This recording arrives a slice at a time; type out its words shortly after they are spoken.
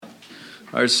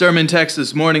Our sermon text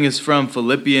this morning is from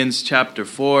Philippians chapter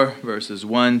 4, verses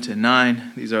 1 to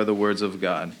 9. These are the words of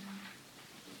God.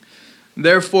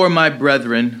 Therefore, my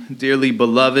brethren, dearly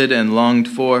beloved and longed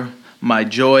for, my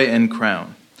joy and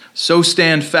crown, so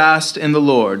stand fast in the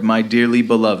Lord, my dearly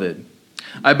beloved.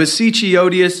 I beseech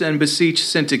Eodias and beseech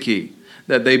Syntyche,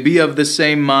 that they be of the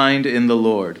same mind in the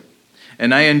Lord.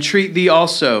 And I entreat thee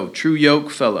also, true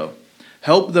yokefellow,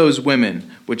 help those women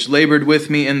which labored with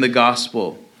me in the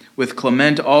gospel, with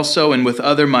Clement also, and with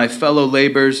other my fellow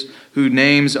laborers whose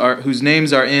names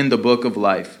are in the book of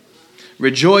life.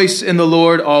 Rejoice in the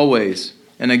Lord always,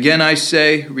 and again I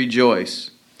say, rejoice.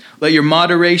 Let your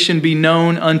moderation be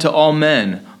known unto all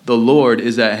men, the Lord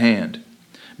is at hand.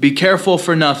 Be careful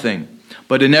for nothing,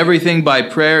 but in everything by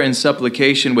prayer and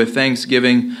supplication with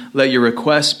thanksgiving, let your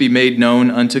requests be made known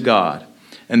unto God.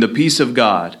 And the peace of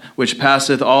God, which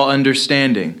passeth all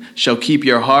understanding, shall keep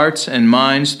your hearts and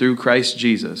minds through Christ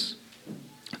Jesus.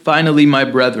 Finally, my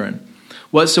brethren,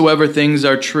 whatsoever things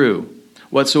are true,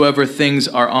 whatsoever things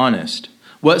are honest,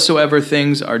 whatsoever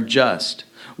things are just,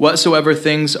 whatsoever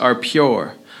things are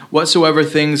pure, whatsoever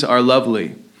things are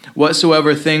lovely,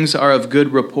 whatsoever things are of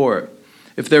good report,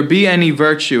 if there be any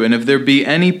virtue and if there be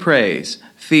any praise,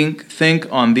 think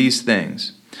on these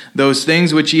things. Those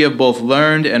things which ye have both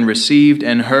learned and received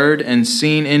and heard and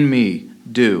seen in me,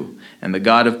 do, and the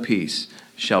God of peace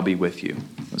shall be with you.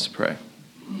 Let's pray.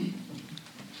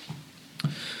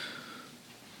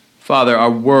 Father,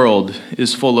 our world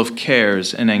is full of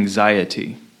cares and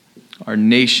anxiety. Our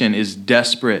nation is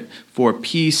desperate for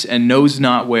peace and knows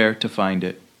not where to find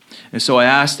it. And so I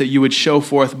ask that you would show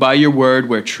forth by your word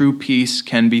where true peace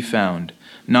can be found,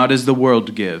 not as the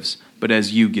world gives, but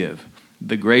as you give.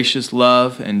 The gracious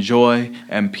love and joy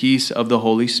and peace of the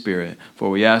Holy Spirit. For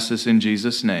we ask this in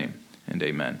Jesus' name, and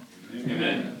amen.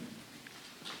 Amen.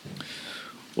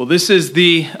 Well, this is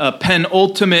the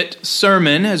penultimate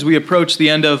sermon as we approach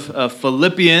the end of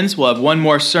Philippians. We'll have one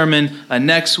more sermon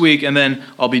next week, and then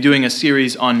I'll be doing a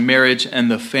series on marriage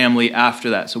and the family after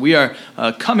that. So we are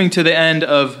coming to the end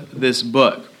of this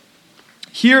book.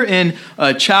 Here in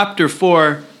chapter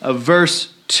 4,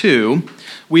 verse 2,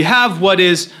 we have what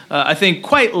is, I think,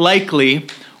 quite likely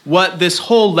what this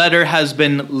whole letter has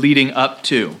been leading up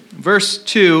to. Verse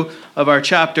 2 of our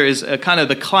chapter is kind of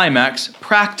the climax,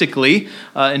 practically,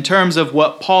 in terms of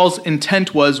what Paul's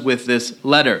intent was with this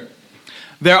letter.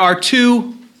 There are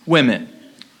two women,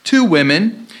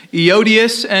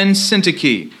 Eodias and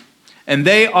Syntyche, and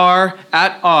they are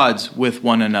at odds with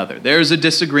one another. There's a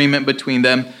disagreement between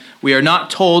them. We are not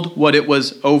told what it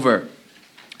was over.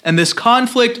 And this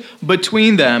conflict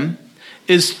between them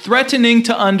is threatening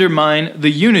to undermine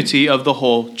the unity of the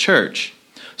whole church.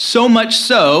 So much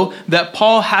so that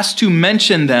Paul has to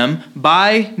mention them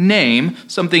by name,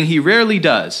 something he rarely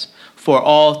does, for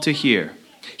all to hear.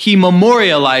 He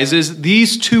memorializes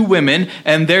these two women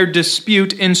and their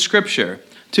dispute in Scripture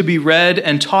to be read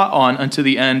and taught on unto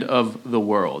the end of the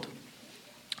world.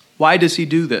 Why does he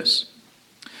do this?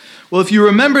 Well, if you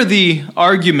remember the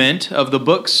argument of the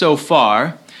book so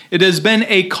far, it has been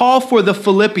a call for the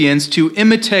Philippians to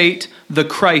imitate the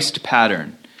Christ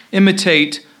pattern.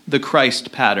 Imitate the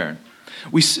Christ pattern.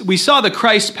 We saw the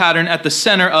Christ pattern at the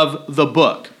center of the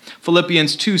book,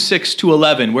 Philippians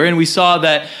 2:6-11, wherein we saw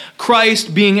that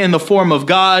Christ, being in the form of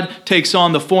God, takes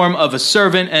on the form of a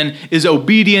servant and is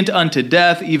obedient unto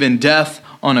death, even death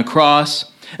on a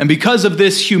cross. And because of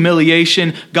this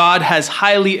humiliation, God has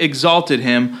highly exalted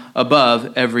him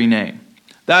above every name.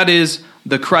 That is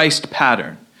the Christ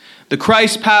pattern. The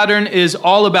Christ pattern is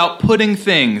all about putting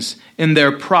things in their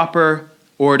proper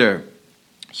order.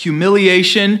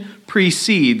 Humiliation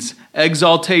precedes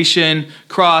exaltation,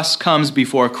 cross comes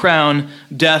before crown,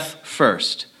 death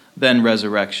first, then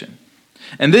resurrection.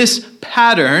 And this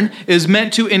pattern is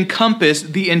meant to encompass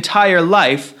the entire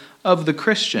life of the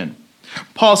Christian.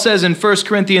 Paul says in 1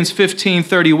 Corinthians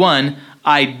 15:31,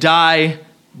 I die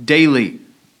daily.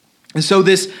 And so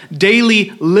this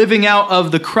daily living out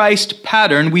of the Christ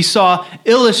pattern we saw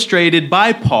illustrated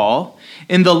by Paul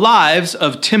in the lives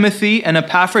of Timothy and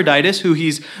Epaphroditus, who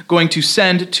he's going to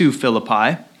send to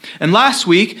Philippi. And last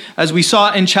week, as we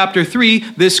saw in chapter 3,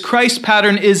 this Christ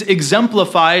pattern is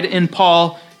exemplified in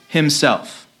Paul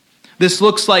himself. This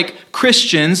looks like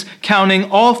Christians counting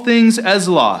all things as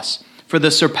loss for the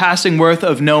surpassing worth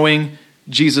of knowing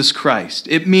Jesus Christ.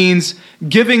 It means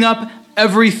giving up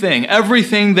everything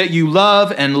that you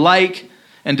love and like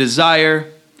and desire,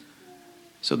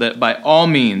 so that by all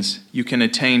means you can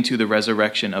attain to the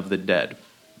resurrection of the dead.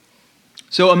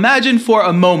 So imagine for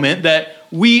a moment that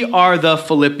we are the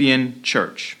Philippian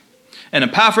church, and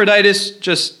Epaphroditus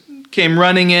just came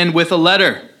running in with a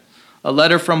letter a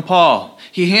letter from Paul.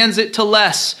 He hands it to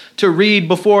Les to read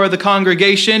before the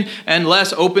congregation, and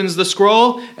Les opens the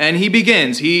scroll and he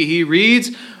begins. He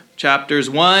reads chapters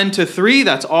 1 to 3.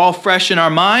 That's all fresh in our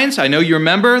minds. I know you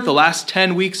remember the last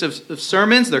 10 weeks of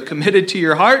sermons. They're committed to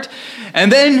your heart.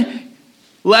 And then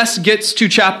Les gets to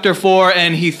chapter 4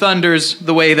 and he thunders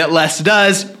the way that Les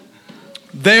does.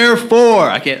 Therefore,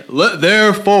 I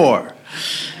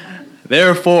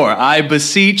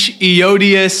beseech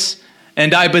Eodias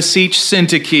and I beseech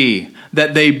Syntyche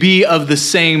that they be of the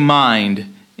same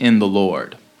mind in the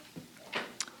Lord.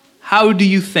 How do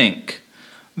you think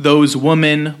those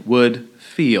women would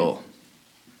feel?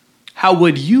 How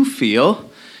would you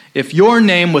feel if your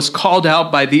name was called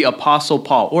out by the Apostle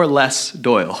Paul, or Les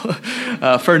Doyle,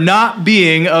 for not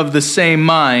being of the same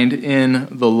mind in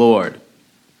the Lord?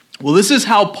 Well, this is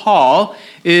how Paul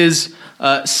is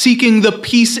seeking the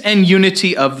peace and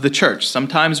unity of the church.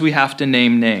 Sometimes we have to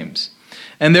name names.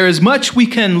 And there is much we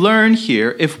can learn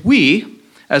here if we,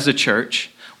 as a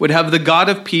church, would have the God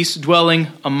of peace dwelling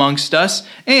amongst us.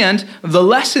 And the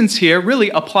lessons here really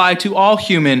apply to all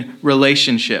human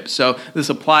relationships. So this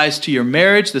applies to your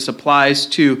marriage. This applies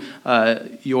to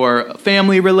your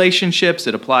family relationships.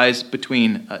 It applies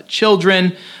between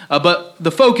children. But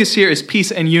the focus here is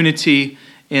peace and unity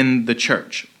in the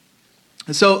church.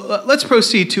 So let's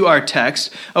proceed to our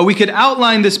text. We could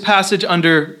outline this passage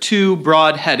under two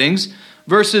broad headings.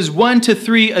 Verses 1 to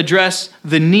 3 address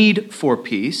the need for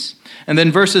peace, and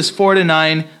then verses 4 to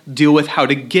 9 deal with how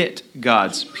to get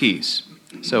God's peace.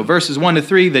 So verses 1 to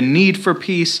 3, the need for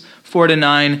peace, 4 to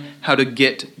 9, how to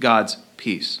get God's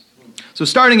peace. So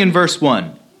starting in verse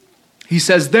 1, he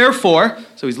says, therefore,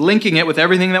 so he's linking it with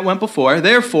everything that went before,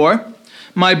 therefore,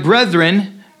 my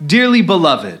brethren, dearly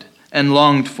beloved and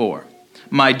longed for,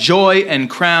 my joy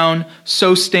and crown,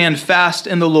 so stand fast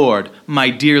in the Lord, my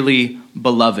dearly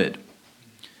beloved.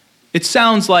 It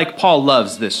sounds like Paul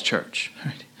loves this church.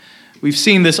 We've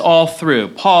seen this all through.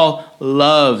 Paul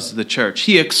loves the church.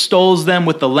 He extols them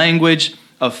with the language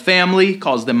of family,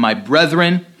 calls them my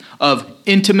brethren, of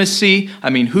intimacy. I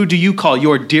mean, who do you call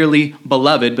your dearly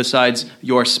beloved besides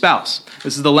your spouse?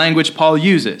 This is the language Paul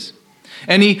uses.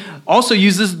 And he also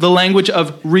uses the language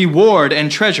of reward and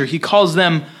treasure. He calls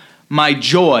them my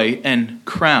joy and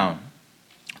crown.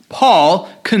 Paul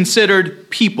considered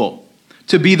people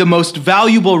to be the most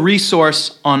valuable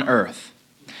resource on earth.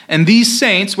 And these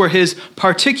saints were his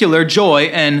particular joy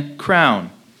and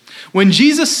crown. When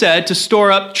Jesus said to store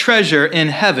up treasure in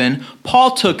heaven,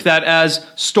 Paul took that as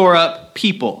store up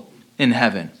people in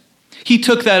heaven. He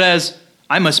took that as,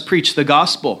 I must preach the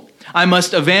gospel. I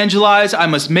must evangelize. I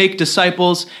must make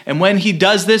disciples. And when he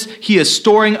does this, he is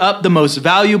storing up the most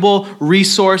valuable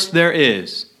resource there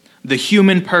is, the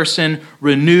human person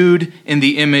renewed in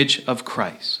the image of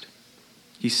Christ.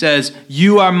 He says,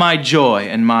 you are my joy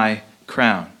and my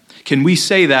crown. Can we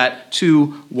say that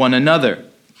to one another?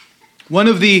 One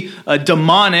of the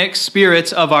demonic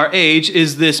spirits of our age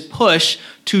is this push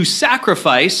to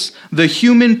sacrifice the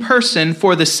human person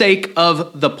for the sake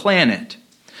of the planet,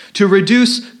 to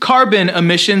reduce carbon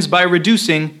emissions by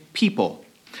reducing people.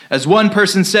 As one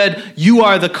person said, you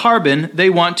are the carbon they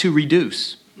want to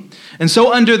reduce. And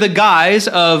so under the guise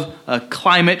of a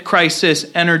climate crisis,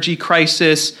 energy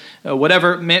crisis,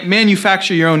 whatever,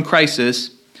 manufacture your own crisis,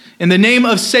 in the name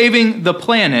of saving the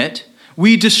planet,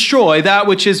 we destroy that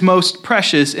which is most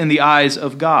precious in the eyes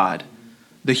of God,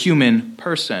 the human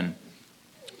person.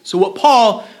 So what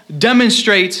Paul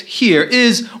demonstrates here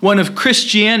is one of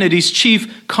Christianity's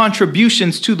chief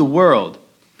contributions to the world,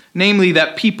 namely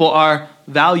that people are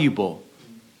valuable,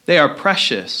 they are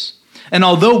precious. And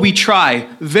although we try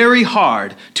very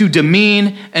hard to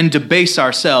demean and debase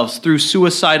ourselves through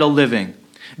suicidal living,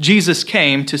 Jesus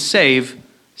came to save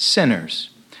sinners.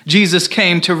 Jesus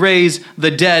came to raise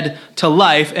the dead to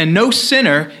life, and no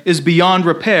sinner is beyond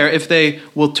repair if they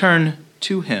will turn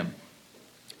to him.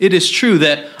 It is true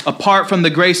that apart from the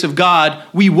grace of God,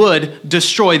 we would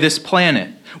destroy this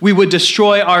planet. We would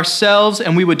destroy ourselves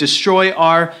and we would destroy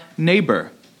our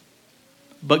neighbor.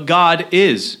 But God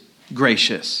is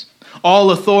gracious.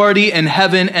 All authority in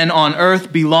heaven and on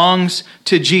earth belongs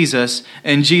to Jesus,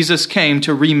 and Jesus came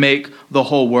to remake the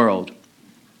whole world.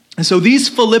 And so these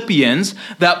Philippians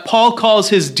that Paul calls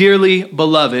his dearly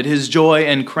beloved, his joy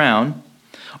and crown,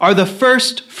 are the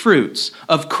first fruits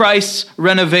of Christ's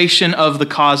renovation of the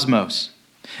cosmos.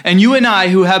 And you and I,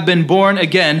 who have been born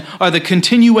again, are the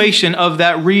continuation of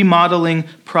that remodeling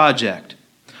project.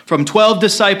 From 12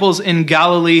 disciples in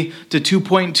Galilee to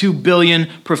 2.2 billion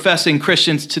professing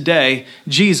Christians today,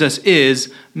 Jesus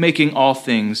is making all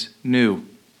things new.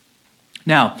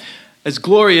 Now, as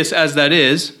glorious as that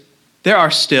is, there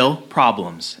are still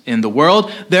problems in the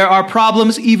world. There are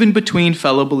problems even between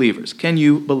fellow believers. Can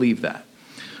you believe that?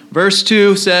 Verse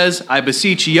 2 says, I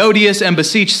beseech Euodias and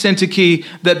beseech Syntyche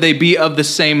that they be of the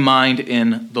same mind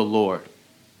in the Lord.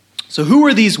 So who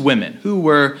were these women? Who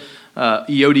were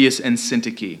Euodias and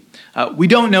Syntyche? We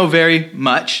don't know very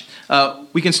much.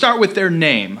 We can start with their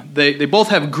name. They both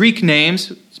have Greek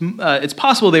names. It's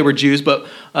possible they were Jews, but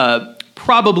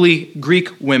probably Greek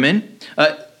women.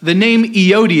 The name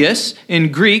Euodias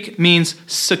in Greek means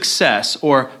success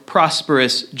or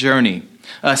prosperous journey.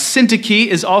 Syntyche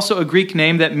is also a Greek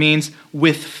name that means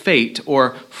with fate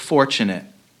or fortunate.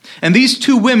 And these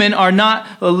two women are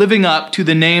not living up to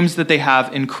the names that they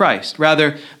have in Christ.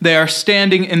 Rather, they are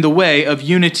standing in the way of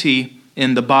unity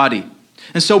in the body.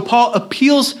 And so Paul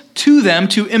appeals to them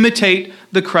to imitate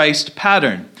the Christ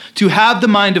pattern, to have the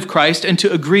mind of Christ and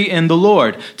to agree in the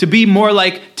Lord, to be more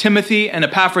like Timothy and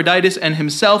Epaphroditus and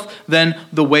himself than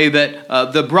the way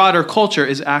that the broader culture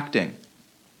is acting.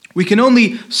 We can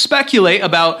only speculate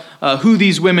about who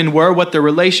these women were, what their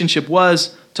relationship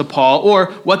was to Paul, or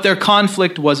what their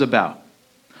conflict was about.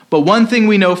 But one thing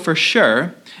we know for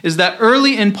sure is that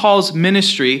early in Paul's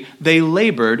ministry, they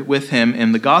labored with him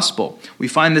in the gospel. We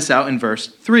find this out in verse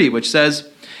 3, which says,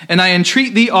 And I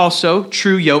entreat thee also,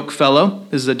 true yoke fellow,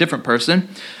 this is a different person,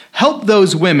 help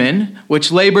those women which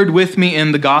labored with me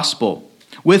in the gospel,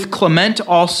 with Clement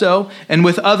also, and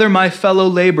with other my fellow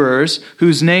laborers,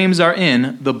 whose names are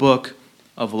in the book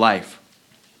of life.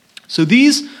 So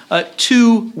these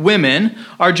two women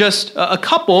are just a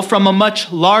couple from a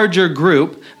much larger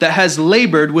group that has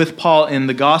labored with Paul in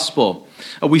the gospel.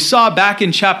 We saw back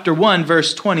in chapter 1,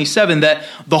 verse 27, that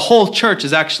the whole church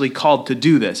is actually called to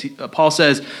do this. Paul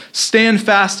says, stand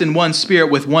fast in one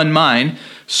spirit with one mind,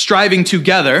 striving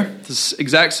together, this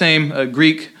exact same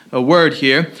Greek word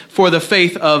here, for the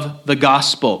faith of the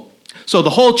gospel. So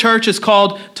the whole church is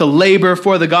called to labor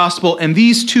for the gospel, and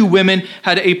these two women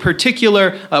had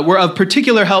were of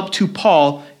particular help to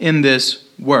Paul in this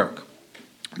work.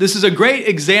 This is a great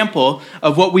example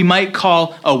of what we might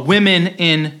call a women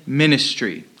in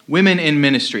ministry. Women in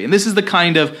ministry. And this is the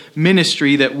kind of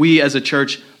ministry that we as a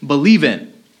church believe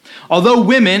in. Although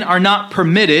women are not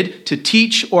permitted to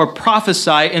teach or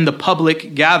prophesy in the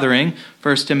public gathering,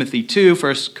 1 Timothy 2,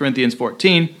 1 Corinthians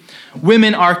 14,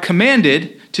 women are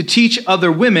commanded to teach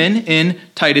other women in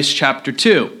Titus chapter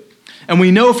 2. And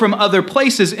we know from other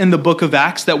places in the book of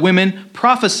Acts that women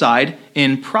prophesied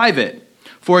in private.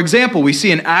 For example, we see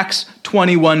in Acts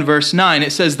 21 verse 9,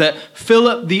 it says that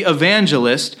Philip the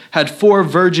evangelist had 4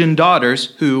 virgin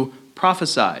daughters who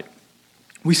prophesied.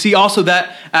 We see also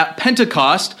that at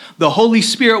Pentecost, the Holy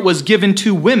Spirit was given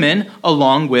to women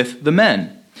along with the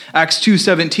men. Acts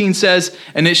 2:17 says,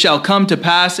 And it shall come to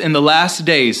pass in the last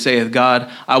days, saith God,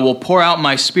 I will pour out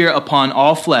my spirit upon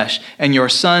all flesh, and your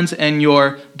sons and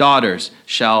your daughters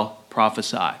shall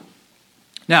prophesy.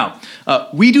 Now,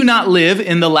 we do not live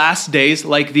in the last days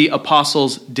like the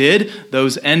apostles did.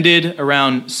 Those ended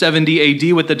around 70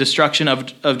 AD with the destruction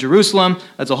of Jerusalem.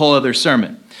 That's a whole other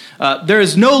sermon.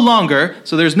 There's no longer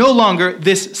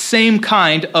this same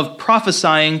kind of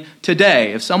prophesying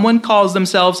today. If someone calls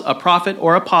themselves a prophet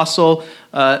or apostle,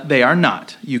 they are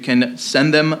not. You can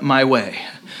send them my way.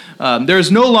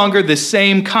 There's no longer the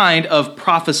same kind of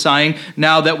prophesying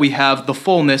now that we have the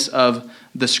fullness of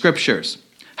the scriptures.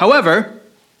 However,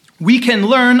 we can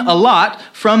learn a lot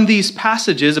from these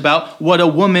passages about what a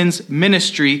woman's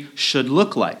ministry should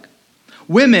look like.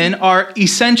 Women are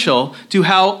essential to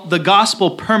how the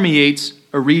gospel permeates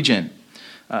a region.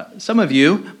 Some of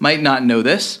you might not know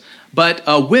this, but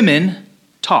women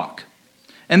talk,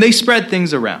 and they spread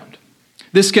things around.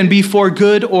 This can be for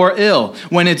good or ill.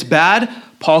 When it's bad,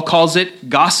 Paul calls it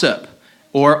gossip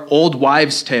or old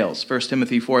wives' tales, 1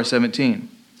 Timothy 4:17.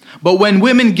 But when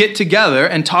women get together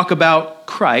and talk about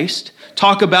Christ,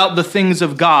 talk about the things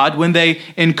of God, when they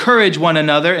encourage one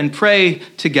another and pray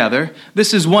together,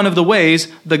 this is one of the ways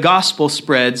the gospel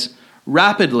spreads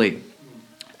rapidly.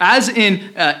 As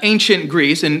in ancient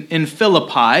Greece, in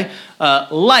Philippi,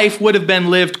 life would have been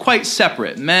lived quite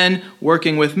separate. Men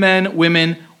working with men,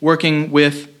 women working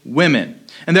with women.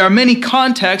 And there are many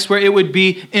contexts where it would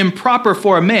be improper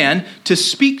for a man to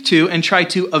speak to and try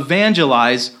to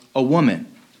evangelize a woman.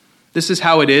 This is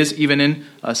how it is even in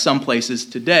some places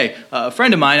today. A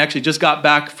friend of mine actually just got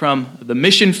back from the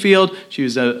mission field. She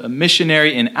was a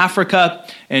missionary in Africa,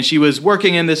 and she was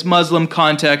working in this Muslim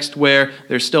context where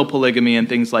there's still polygamy and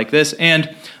things like this.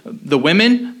 And the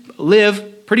women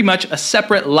live pretty much a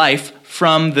separate life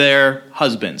from their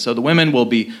husbands. So the women will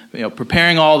be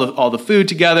preparing all the food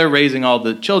together, raising all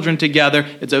the children together.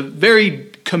 It's a very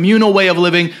communal way of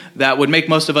living that would make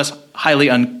most of us highly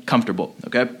uncomfortable,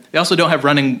 okay? They also don't have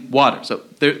running water, so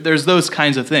there's those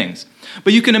kinds of things.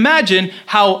 But you can imagine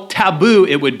how taboo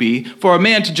it would be for a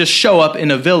man to just show up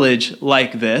in a village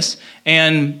like this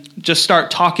and just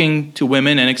start talking to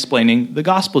women and explaining the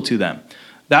gospel to them.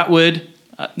 That would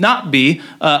not be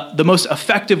the most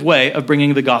effective way of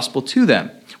bringing the gospel to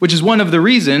them, which is one of the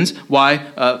reasons why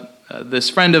this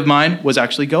friend of mine was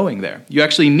actually going there. You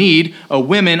actually need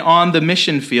women on the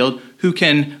mission field who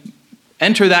can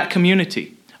enter that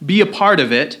community, be a part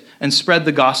of it, and spread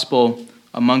the gospel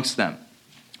amongst them.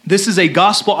 This is a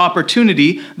gospel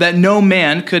opportunity that no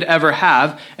man could ever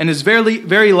have, and is very,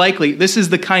 very likely this is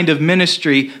the kind of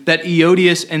ministry that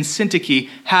Euodias and Syntyche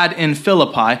had in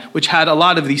Philippi, which had a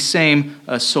lot of these same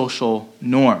social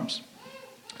norms.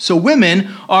 So women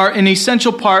are an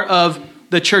essential part of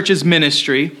the church's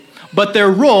ministry, but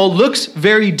their role looks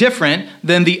very different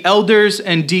than the elders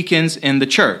and deacons in the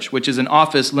church, which is an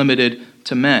office limited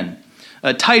to men.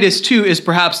 Titus 2 is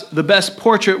perhaps the best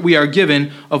portrait we are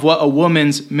given of what a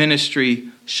woman's ministry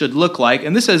should look like.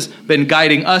 And this has been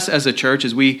guiding us as a church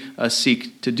as we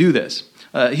seek to do this.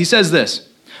 He says this,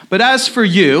 "But as for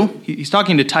you," he's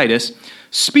talking to Titus,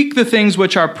 "speak the things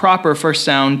which are proper for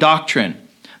sound doctrine,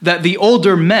 that the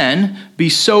older men be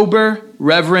sober,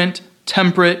 reverent,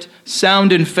 temperate,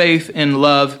 sound in faith, in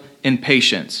love, in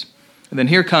patience." And then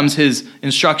here comes his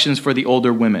instructions for the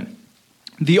older women.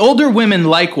 "The older women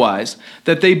likewise,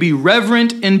 that they be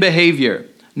reverent in behavior,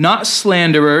 not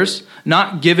slanderers,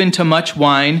 not given to much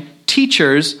wine,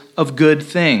 teachers of good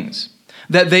things,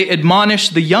 that they admonish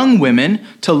the young women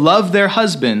to love their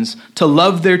husbands, to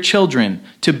love their children,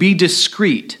 to be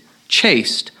discreet,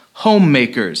 chaste,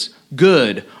 homemakers,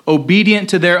 good, obedient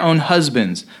to their own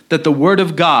husbands, that the word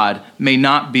of God may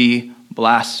not be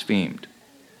blasphemed."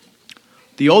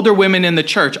 The older women in the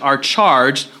church are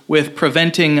charged with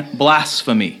preventing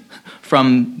blasphemy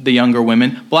from the younger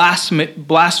women,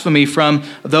 blasphemy from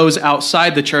those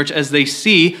outside the church as they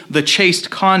see the chaste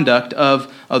conduct of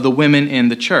the women in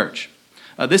the church.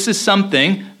 This is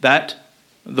something that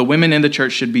the women in the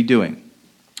church should be doing.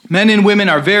 Men and women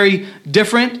are very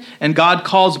different, and God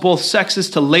calls both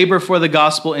sexes to labor for the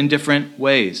gospel in different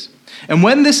ways. And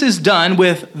when this is done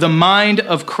with the mind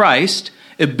of Christ,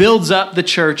 it builds up the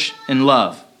church in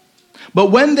love.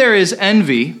 But when there is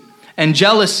envy and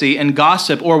jealousy and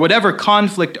gossip, or whatever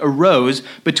conflict arose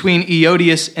between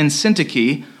Euodias and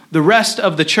Syntyche, the rest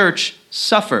of the church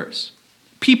suffers.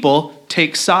 People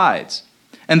take sides.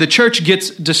 And the church gets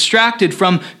distracted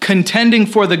from contending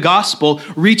for the gospel,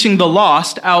 reaching the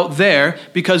lost out there,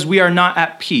 because we are not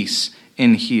at peace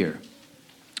in here.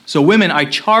 So women, I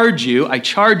charge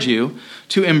you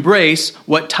to embrace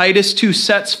what Titus 2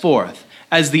 sets forth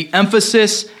as the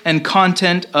emphasis and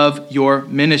content of your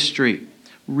ministry.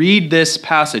 Read this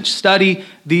passage. Study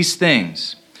these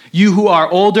things. You who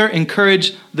are older,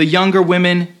 encourage the younger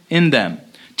women in them.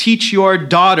 Teach your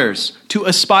daughters to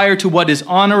aspire to what is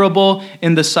honorable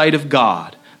in the sight of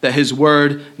God, that his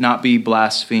word not be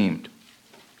blasphemed.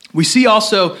 We see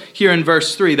also here in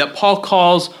verse 3 that Paul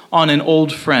calls on an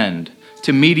old friend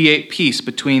to mediate peace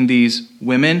between these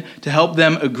women, to help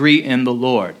them agree in the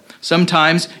Lord.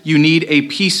 Sometimes you need a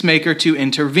peacemaker to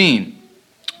intervene.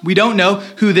 We don't know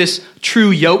who this true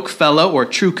yoke fellow, or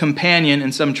true companion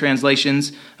in some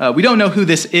translations, we don't know who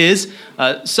this is.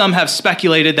 Some have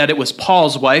speculated that it was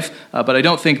Paul's wife, but I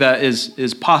don't think that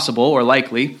is possible or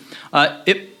likely.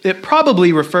 It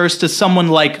probably refers to someone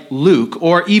like Luke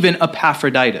or even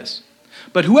Epaphroditus.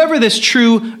 But whoever this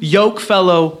true yoke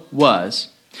fellow was,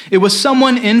 it was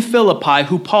someone in Philippi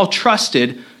who Paul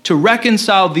trusted to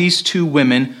reconcile these two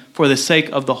women for the sake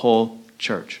of the whole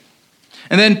church.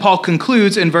 And then Paul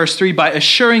concludes in verse 3 by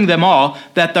assuring them all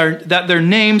that their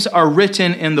names are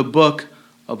written in the book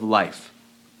of life.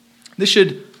 This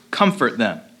should comfort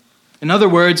them. In other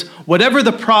words, whatever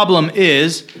the problem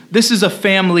is, this is a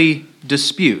family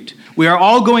dispute. We are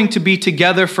all going to be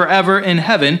together forever in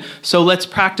heaven, so let's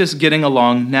practice getting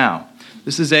along now.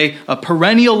 This is a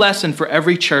perennial lesson for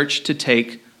every church to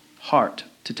take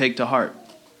to heart.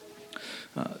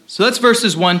 So that's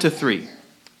verses 1 to 3,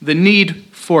 the need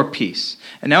for peace.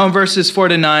 And now in verses 4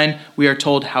 to 9, we are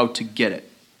told how to get it.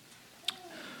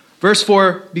 Verse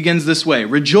 4 begins this way: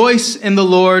 "Rejoice in the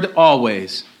Lord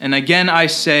always. And again I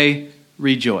say,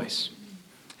 rejoice."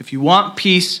 If you want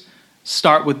peace,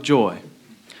 start with joy.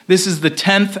 This is the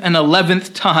 10th and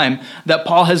 11th time that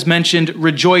Paul has mentioned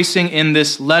rejoicing in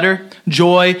this letter.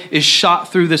 Joy is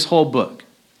shot through this whole book.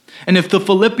 And if the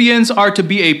Philippians are to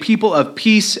be a people of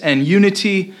peace and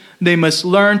unity, they must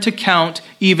learn to count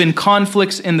even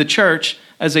conflicts in the church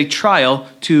as a trial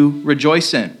to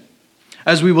rejoice in.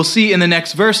 As we will see in the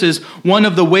next verses, one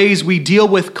of the ways we deal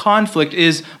with conflict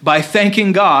is by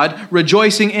thanking God,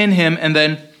 rejoicing in him, and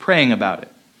then praying about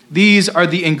it. These are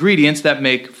the ingredients that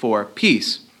make for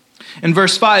peace. In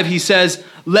verse 5, he says,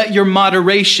 "Let your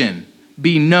moderation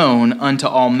be known unto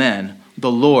all men.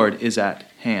 The Lord is at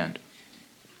hand."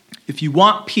 If you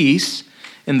want peace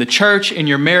in the church, in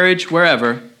your marriage,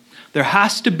 wherever, there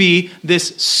has to be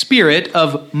this spirit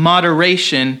of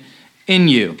moderation in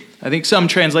you. I think some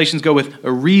translations go with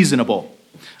a reasonable.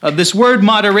 This word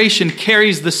moderation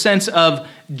carries the sense of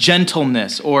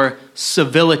gentleness or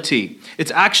civility.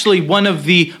 It's actually one of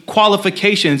the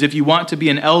qualifications if you want to be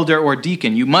an elder or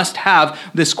deacon. You must have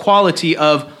this quality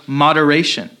of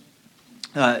moderation.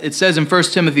 It says in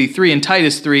 1 Timothy 3 and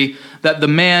Titus 3 that the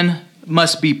man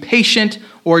must be patient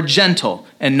or gentle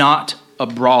and not a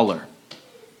brawler.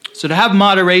 So to have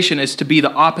moderation is to be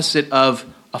the opposite of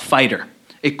a fighter,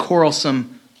 a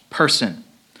quarrelsome person.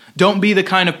 Don't be the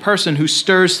kind of person who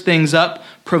stirs things up,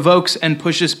 provokes, and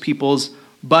pushes people's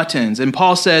buttons. And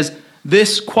Paul says,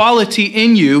 this quality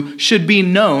in you should be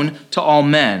known to all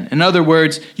men. In other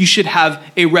words, you should have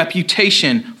a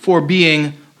reputation for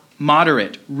being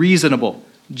moderate, reasonable,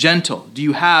 gentle. Do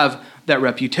you have that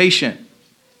reputation?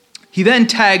 He then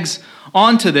tags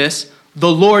onto this,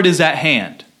 the Lord is at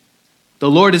hand. The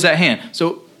Lord is at hand.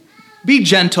 So be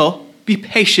gentle, be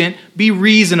patient, be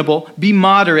reasonable, be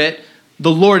moderate.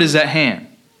 The Lord is at hand.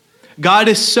 God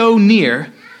is so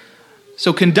near,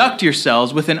 so conduct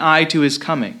yourselves with an eye to his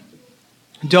coming.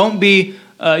 Don't be,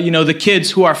 the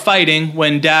kids who are fighting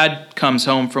when dad comes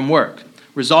home from work.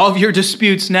 Resolve your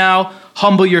disputes now,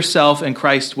 humble yourself, and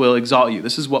Christ will exalt you.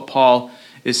 This is what Paul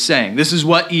is saying. This is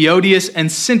what Eodias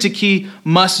and Syntyche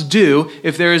must do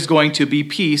if there is going to be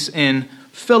peace in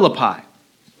Philippi.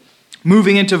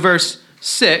 Moving into verse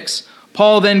 6,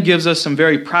 Paul then gives us some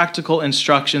very practical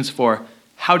instructions for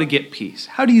how to get peace.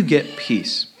 How do you get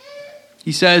peace?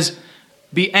 He says,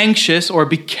 be anxious or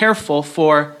be careful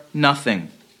for nothing,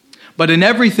 but in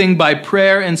everything by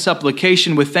prayer and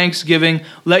supplication with thanksgiving,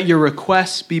 let your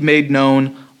requests be made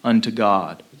known unto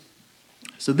God.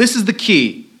 So this is the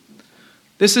key.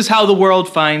 This is how the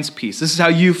world finds peace. This is how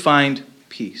you find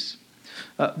peace.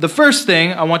 The first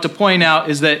thing I want to point out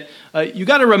is that you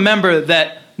got to remember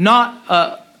that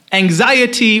not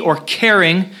anxiety or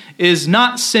caring is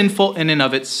not sinful in and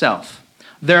of itself.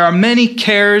 There are many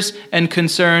cares and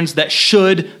concerns that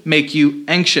should make you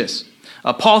anxious.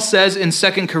 Paul says in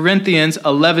 2 Corinthians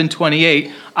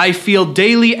 11:28, I feel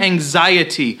daily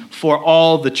anxiety for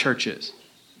all the churches.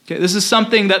 Okay, this is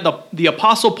something that the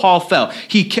Apostle Paul felt.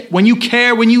 When you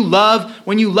care, when you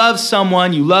love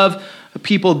someone, you love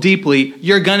people deeply,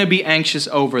 you're going to be anxious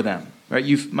over them. Right?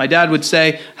 My dad would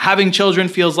say, having children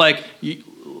feels like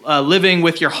living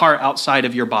with your heart outside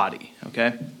of your body.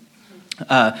 Okay,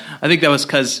 I think that was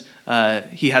because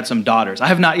he had some daughters. I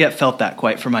have not yet felt that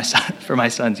quite for my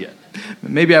sons yet.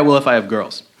 Maybe I will if I have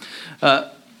girls.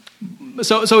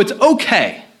 So it's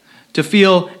okay to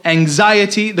feel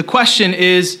anxiety. The question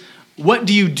is, what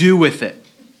do you do with it?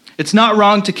 It's not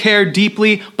wrong to care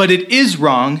deeply, but it is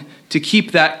wrong to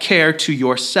keep that care to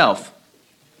yourself.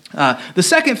 The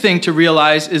second thing to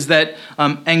realize is that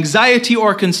anxiety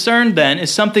or concern then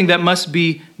is something that must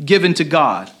be given to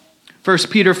God. 1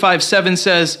 Peter 5:7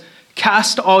 says,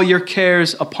 cast all your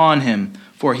cares upon him,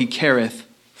 for he careth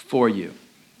for you.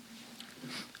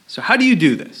 So how do you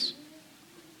do this?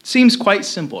 Seems quite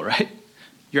simple, right?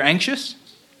 You're anxious?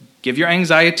 Give your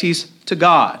anxieties to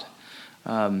God.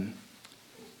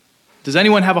 Does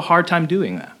anyone have a hard time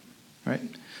doing that? Right?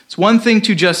 It's one thing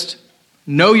to just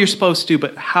know you're supposed to,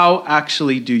 but how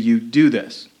actually do you do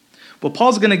this? Well,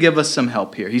 Paul's going to give us some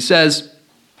help here. He says,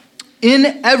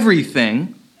 in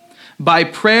everything, by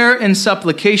prayer and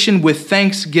supplication with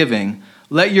thanksgiving,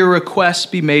 let your requests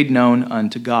be made known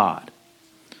unto God.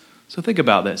 So think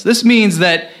about this. This means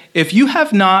that if you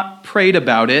have not prayed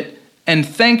about it and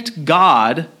thanked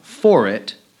God for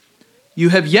it, you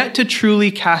have yet to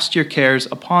truly cast your cares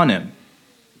upon him.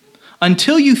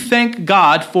 Until you thank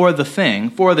God for the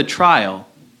thing, for the trial,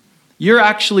 you're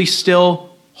actually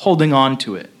still holding on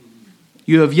to it.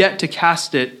 You have yet to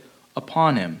cast it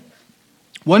upon him.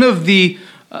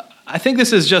 I think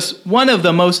this is just one of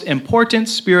the most important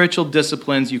spiritual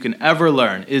disciplines you can ever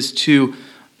learn, is to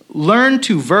learn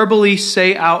to verbally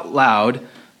say out loud,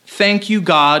 thank you,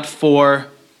 God, for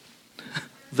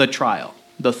the trial,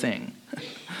 the thing.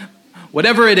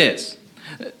 Whatever it is.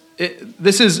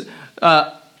 This is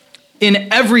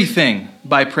in everything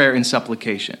by prayer and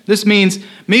supplication. This means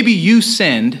maybe you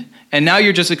sinned, and now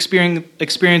you're just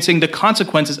experiencing the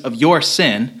consequences of your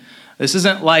sin. This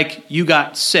isn't like you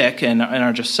got sick and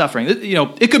are just suffering.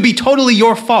 It could be totally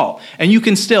your fault, and you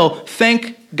can still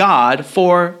thank God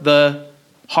for the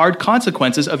hard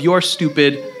consequences of your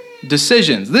stupid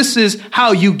decisions. This is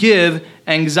how you give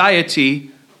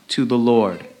anxiety to the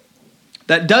Lord.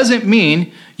 That doesn't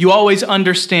mean you always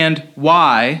understand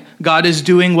why God is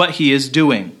doing what he is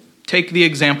doing. Take the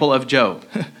example of Job.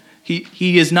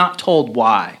 He is not told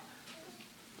why.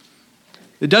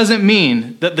 It doesn't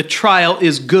mean that the trial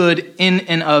is good in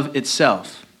and of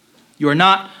itself. You are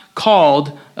not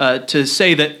called to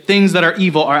say that things that are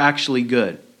evil are actually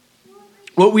good.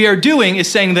 What we are doing is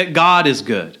saying that God is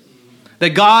good,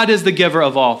 that God is the giver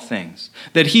of all things,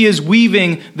 that he is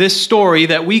weaving this story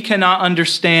that we cannot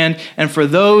understand. And for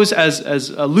those,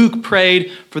 as Luke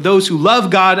prayed, for those who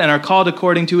love God and are called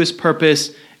according to his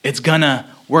purpose, it's gonna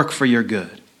work for your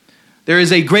good. There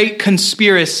is a great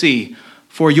conspiracy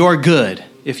for your good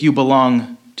if you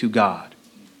belong to God.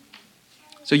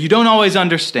 So you don't always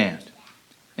understand.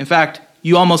 In fact,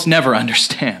 you almost never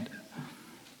understand.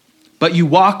 But you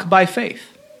walk by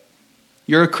faith.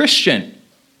 You're a Christian.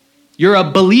 You're a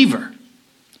believer.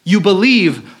 You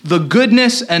believe the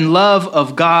goodness and love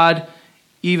of God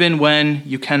even when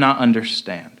you cannot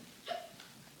understand.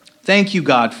 Thank you,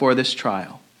 God, for this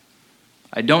trial.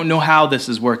 I don't know how this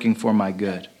is working for my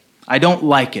good. I don't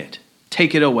like it.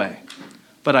 Take it away.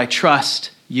 But I trust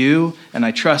you, and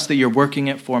I trust that you're working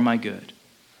it for my good.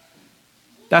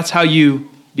 That's how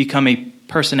you become a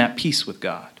person at peace with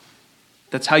God.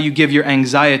 That's how you give your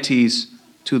anxieties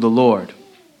to the Lord.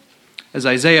 As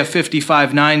Isaiah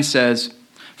 55:9 says,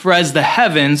 "For as the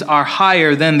heavens are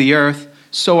higher than the earth,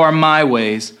 so are my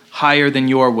ways higher than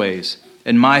your ways,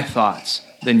 and my thoughts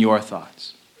than your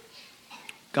thoughts."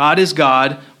 God is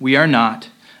God, we are not.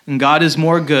 And God is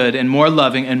more good and more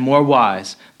loving and more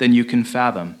wise than you can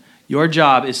fathom. Your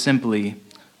job is simply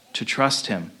to trust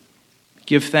him.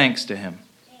 Give thanks to him.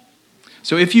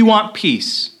 So if you want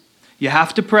peace, you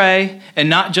have to pray, and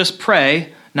not just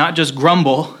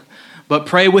grumble, but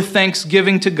pray with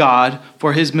thanksgiving to God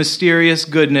for his mysterious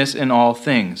goodness in all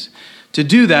things. To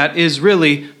do that is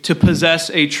really to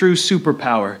possess a true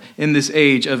superpower in this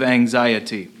age of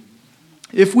anxiety.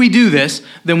 If we do this,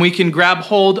 then we can grab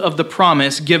hold of the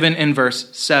promise given in verse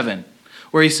 7,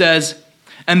 where he says,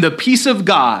 "And the peace of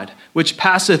God, which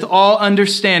passeth all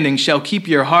understanding, shall keep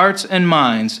your hearts and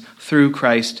minds through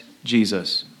Christ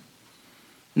Jesus."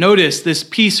 Notice this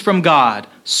peace from God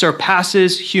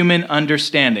surpasses human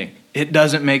understanding. It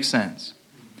doesn't make sense.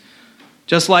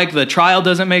 Just like the trial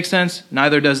doesn't make sense,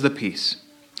 neither does the peace.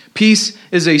 Peace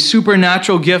is a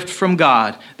supernatural gift from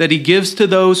God that he gives to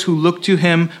those who look to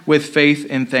him with faith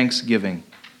and thanksgiving.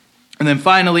 And then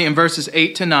finally, in verses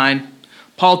 8 to 9,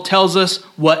 Paul tells us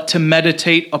what to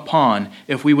meditate upon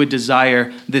if we would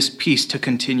desire this peace to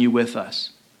continue with us.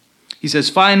 He says,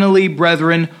 "Finally,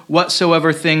 brethren,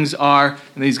 whatsoever things are,"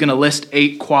 and he's going to list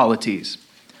 8 qualities.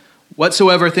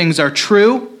 "Whatsoever things are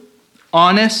true,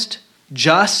 honest,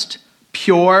 just,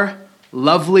 pure,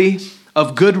 lovely,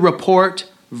 of good report,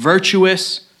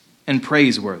 virtuous, and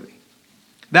praiseworthy."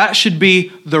 That should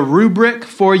be the rubric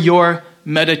for your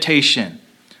meditation.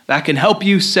 That can help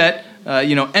you set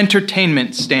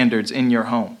entertainment standards in your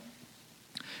home.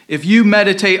 If you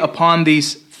meditate upon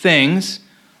these things,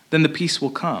 then the peace will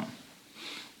come.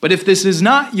 But if this is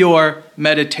not your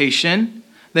meditation,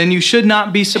 then you should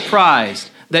not be surprised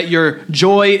that your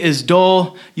joy is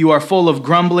dull, you are full of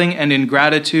grumbling and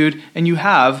ingratitude, and you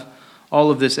have all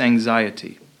of this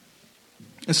anxiety.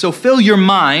 And so fill your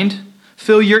mind,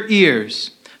 fill your ears,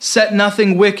 set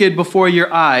nothing wicked before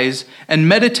your eyes, and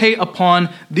meditate upon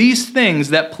these things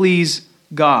that please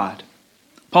God.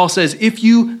 Paul says, if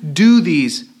you do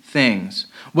these things,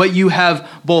 what you have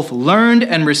both learned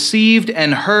and received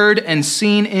and heard and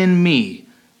seen in me,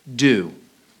 do,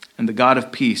 and the God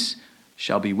of peace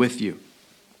shall be with you.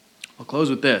 I'll close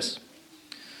with this.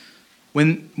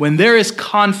 When there is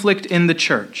conflict in the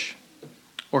church,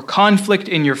 or conflict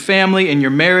in your family, in your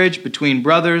marriage, between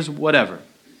brothers, whatever,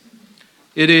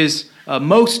 it is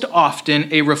most often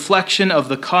a reflection of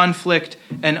the conflict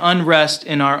and unrest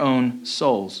in our own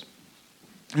souls.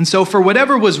 And so for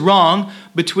whatever was wrong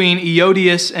between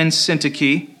Euodias and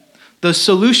Syntyche, the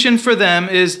solution for them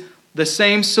is the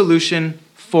same solution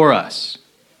for us.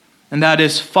 And that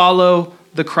is follow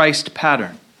the Christ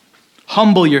pattern.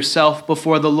 Humble yourself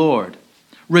before the Lord.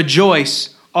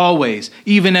 Rejoice always,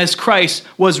 even as Christ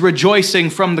was rejoicing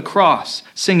from the cross,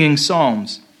 singing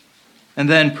psalms. And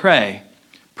then pray.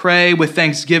 Pray with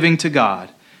thanksgiving to God,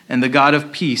 and the God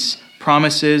of peace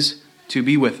promises to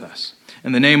be with us.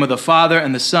 In the name of the Father,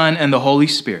 and the Son, and the Holy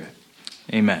Spirit.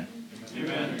 Amen.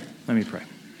 Amen. Let me pray.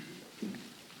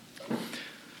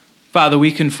 Father,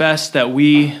 we confess that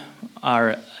we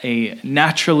are a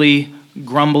naturally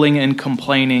grumbling and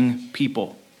complaining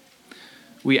people.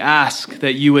 We ask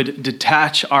that you would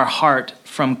detach our heart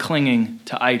from clinging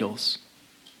to idols.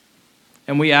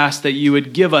 And we ask that you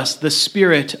would give us the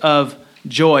spirit of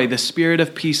joy, the spirit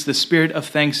of peace, the spirit of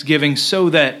thanksgiving, so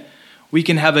that we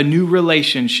can have a new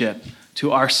relationship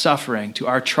to our suffering, to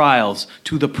our trials,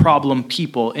 to the problem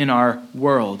people in our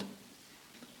world.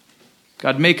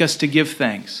 God, make us to give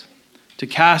thanks, to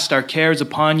cast our cares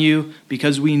upon you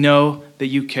because we know that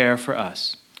you care for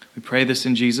us. We pray this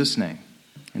in Jesus' name,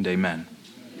 and amen.